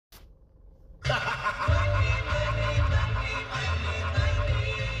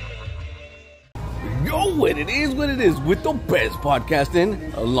What it is with the best podcast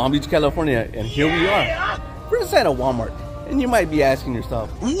in Long Beach, California. And here we are. We're inside a Walmart. And you might be asking yourself,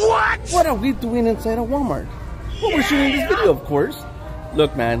 what are we doing inside a Walmart? Well, we're shooting this video, of course.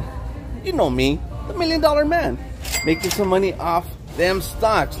 Look, man, you know me, the $1 Million Man, making some money off them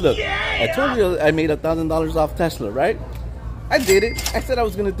stocks. Look, I told you I made $1,000 off Tesla, right? I did it. I said I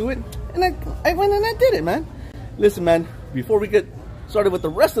was going to do it. And I went and I did it, man. Listen, man, before we get started with the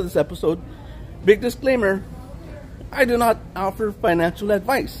rest of this episode, big disclaimer, I do not offer financial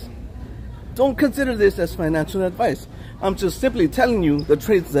advice. Don't consider this as financial advice. I'm just simply telling you the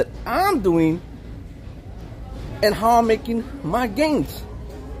trades that I'm doing and how I'm making my gains.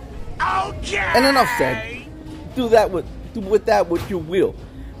 Okay. And enough said. Do with that what you will.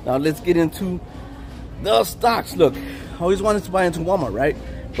 Now let's get into the stocks. Look, I always wanted to buy into Walmart, right?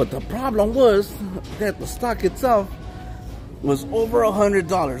 But the problem was that the stock itself was over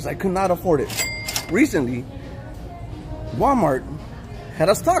 $100. I could not afford it. Recently, Walmart had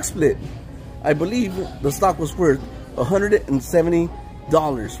a stock split. I believe the stock was worth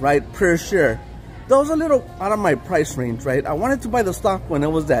 $170, right, per share. That was a little out of my price range, right? I wanted to buy the stock when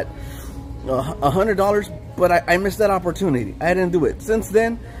it was at $100, but I missed that opportunity. I didn't do it. Since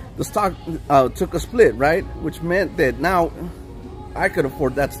then, the stock took a split, right? Which meant that now I could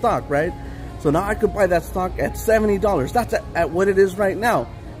afford that stock, right? So now I could buy that stock at $70. That's at what it is right now.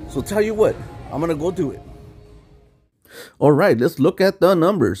 So tell you what, I'm going to go do it. All right, let's look at the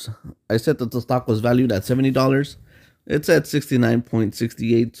numbers. I said that the stock was valued at $70. It's at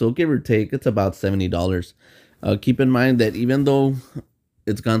 69.68, so give or take, it's about $70. Keep in mind that even though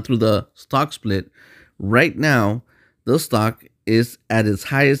it's gone through the stock split, right now, the stock is at its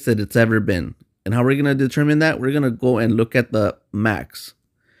highest that it's ever been. And how we're going to determine that? We're going to go and look at the max.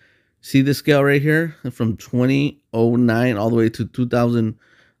 See the scale right here? From 2009 all the way to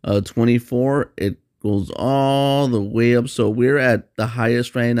 2024, it goes all the way up. So we're at the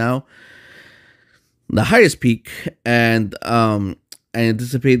highest right now, the highest peak, and I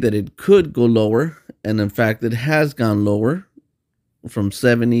anticipate that it could go lower, and in fact it has gone lower from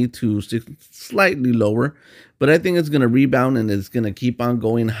 70 to slightly lower, but I think it's going to rebound and it's going to keep on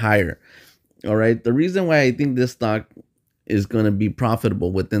going higher. All right, the reason why I think this stock is going to be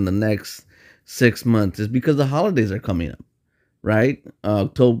profitable within the next 6 months is because the holidays are coming up, right?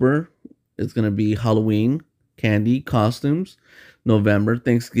 October, it's going to be Halloween, candy, costumes. November,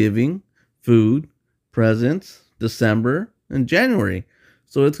 Thanksgiving, food, presents. December, and January.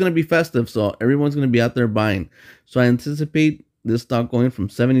 So it's going to be festive. So everyone's going to be out there buying. So I anticipate this stock going from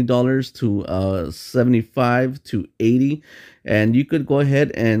 $70 to $75 to $80. And you could go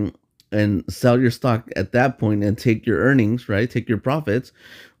ahead and sell your stock at that point and take your earnings, right? Take your profits.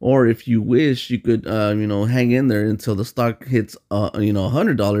 Or if you wish, you could, hang in there until the stock hits,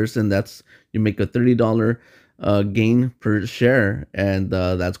 $100, and that's, you make a $30 gain per share. And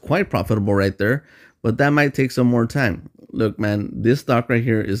that's quite profitable right there. But that might take some more time. Look, man, this stock right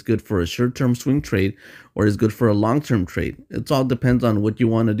here is good for a short-term swing trade or is good for a long-term trade. It all depends on what you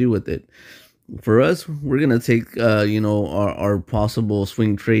want to do with it. For us, we're going to take, our possible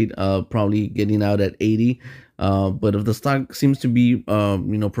swing trade, probably getting out at 80. But if the stock seems to be,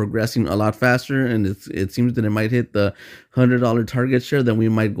 progressing a lot faster and it seems that it might hit the $100 target share, then we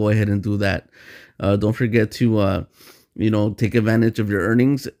might go ahead and do that. Don't forget to, take advantage of your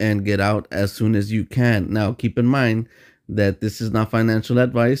earnings and get out as soon as you can. Now, keep in mind that this is not financial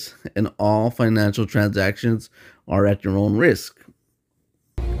advice and all financial transactions are at your own risk.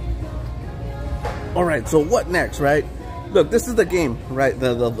 All right, so what next, right? Look, this is the game, right?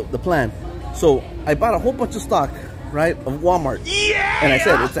 The plan. So I bought a whole bunch of stock, right, of Walmart. Yeah! And I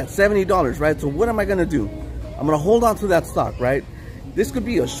said it's at $70, right? So what am I going to do? I'm going to hold on to that stock, right? This could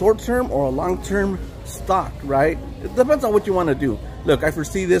be a short-term or a long-term stock, right? It depends on what you want to do. Look, I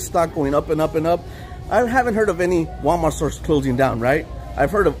foresee this stock going up and up and up. I haven't heard of any Walmart stores closing down, right?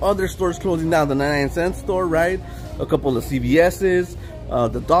 I've heard of other stores closing down. The 99-cent store, right? A couple of CVS's,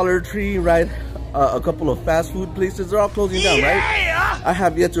 the Dollar Tree, right? A couple of fast food places, they're all closing down, right? I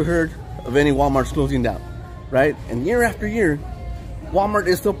have yet to heard of any Walmarts closing down, right? And year after year, Walmart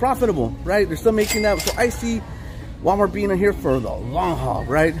is still profitable, right? They're still making that. So I see Walmart being in here for the long haul,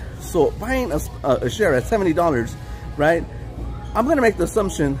 right? So buying a share at $70, right? I'm going to make the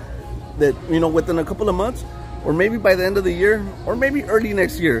assumption that, within a couple of months, or maybe by the end of the year, or maybe early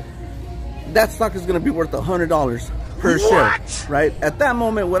next year, that stock is going to be worth $100 per share, right? At that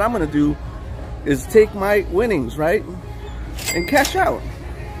moment, what I'm going to do is take my winnings, right? And cash out.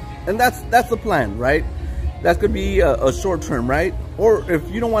 And that's the plan, right? That could be a short term, right? Or if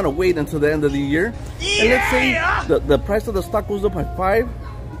you don't want to wait until the end of the year, and let's say the price of the stock goes up by $5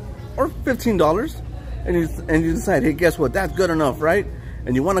 or $15, and you decide, hey, guess what, that's good enough, right?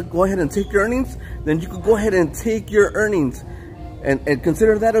 And you want to go ahead and take your earnings, then you could go ahead and take your earnings and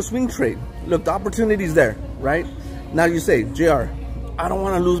consider that a swing trade. Look, the opportunity's there, right? Now you say, JR, I don't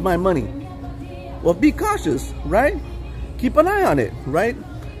want to lose my money. Well, be cautious, right? Keep an eye on it, right?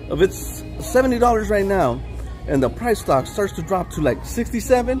 If it's $70 right now and the price stock starts to drop to like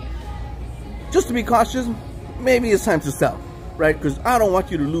 67, just to be cautious, maybe it's time to sell, right? Because I don't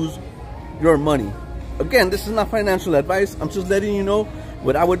want you to lose your money. Again, this is not financial advice. I'm just letting you know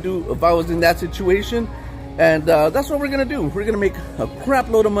what I would do if I was in that situation. And that's what we're gonna do. We're gonna make a crap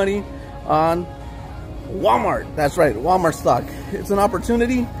load of money on Walmart. That's right, Walmart stock. It's an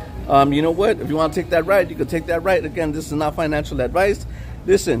opportunity. You know what? If you want to take that ride, you can take that ride. Again, this is not financial advice.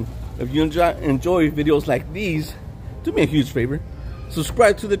 Listen, if you enjoy videos like these, do me a huge favor.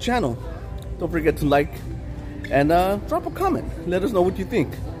 Subscribe to the channel. Don't forget to like and drop a comment. Let us know what you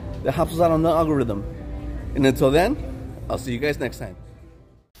think. That helps us out on the algorithm. And until then, I'll see you guys next time.